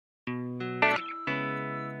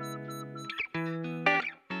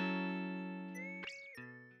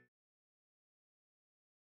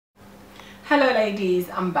ladies,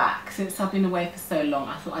 I'm back. Since I've been away for so long,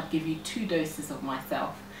 I thought I'd give you 2 doses of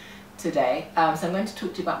myself today. So I'm going to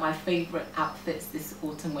talk to you about my favourite outfits this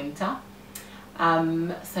autumn winter.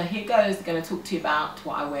 So here goes. I'm going to talk to you about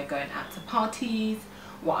what I wear going out to parties,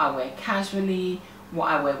 what I wear casually, what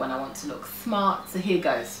I wear when I want to look smart. So here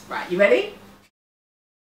goes. Right, you ready?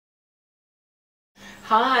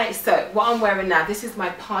 Hi, so what I'm wearing now, this is my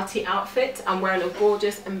party outfit. I'm wearing a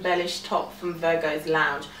gorgeous embellished top from Virgos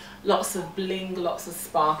Lounge. Lots of bling, lots of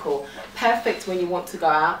sparkle. Perfect when you want to go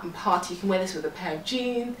out and party. You can wear this with a pair of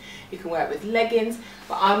jeans, you can wear it with leggings,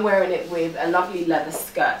 but I'm wearing it with a lovely leather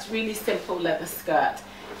skirt. Really simple leather skirt.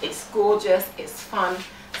 It's gorgeous, it's fun.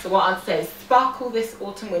 So what I'd say is sparkle this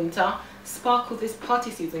autumn winter, sparkle this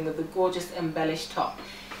party season with a gorgeous embellished top.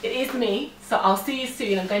 It is me, so I'll see you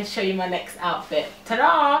soon. I'm going to show you my next outfit.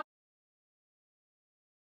 Ta-da!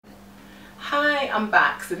 Hi, I'm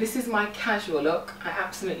back. So this is my casual look. I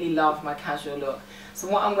absolutely love my casual look. So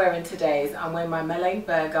what I'm wearing today is I'm wearing my Malene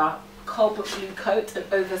Birger Cobalt blue coat, an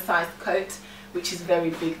oversized coat, which is very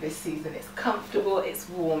big this season. It's comfortable, it's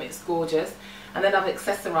warm, it's gorgeous. And then I've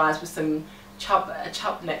accessorized with some a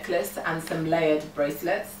chub necklace and some layered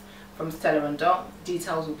bracelets from Stella & Dot.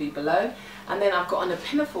 Details will be below. And then I've got on a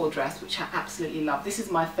Pinafore dress, which I absolutely love. This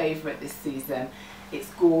is my favorite this season. It's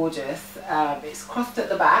gorgeous. It's crossed at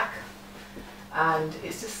the back and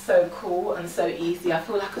it's just so cool and so easy. I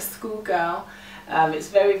feel like a schoolgirl. It's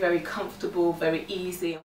very, very comfortable, very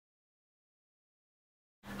easy.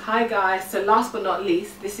 Hi guys, so last but not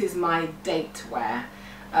least, this is my date wear.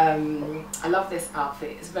 I love this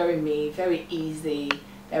outfit. It's very me, very easy,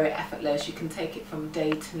 very effortless. You can take it from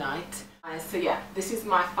day to night. So yeah, this is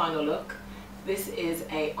my final look. This is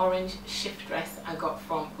a orange shift dress I got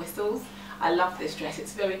from Whistles. I love this dress.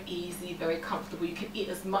 It's very easy, very comfortable. You can eat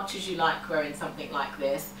as much as you like wearing something like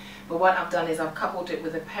this. But what I've done is I've coupled it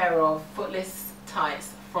with a pair of footless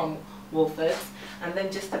tights from Wolford's and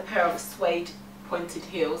then just a pair of suede pointed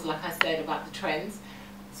heels, like I said about the trends.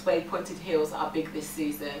 Suede pointed heels are big this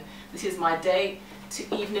season. This is my day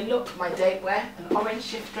to evening look, my date wear, an orange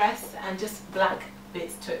shift dress and just black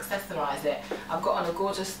bits to accessorize it. I've got on a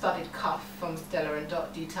gorgeous studded cuff from Stella &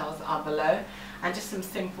 Dot, details are below, and just some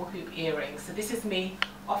simple hoop earrings. So this is me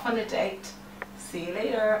off on a date. See you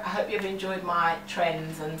later. I hope you've enjoyed my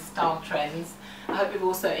trends and style trends. I hope you've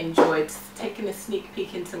also enjoyed taking a sneak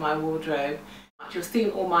peek into my wardrobe. You've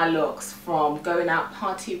seen all my looks from going out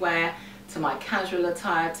party wear to my casual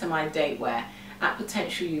attire to my date wear. At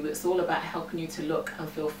Potential You, it's all about helping you to look and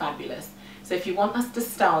feel fabulous. So if you want us to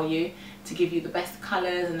style you, to give you the best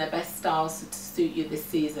colours and the best styles to suit you this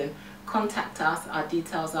season, contact us. Our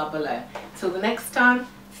details are below. Till the next time,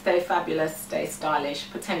 stay fabulous, stay stylish.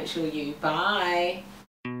 Potential You. Bye.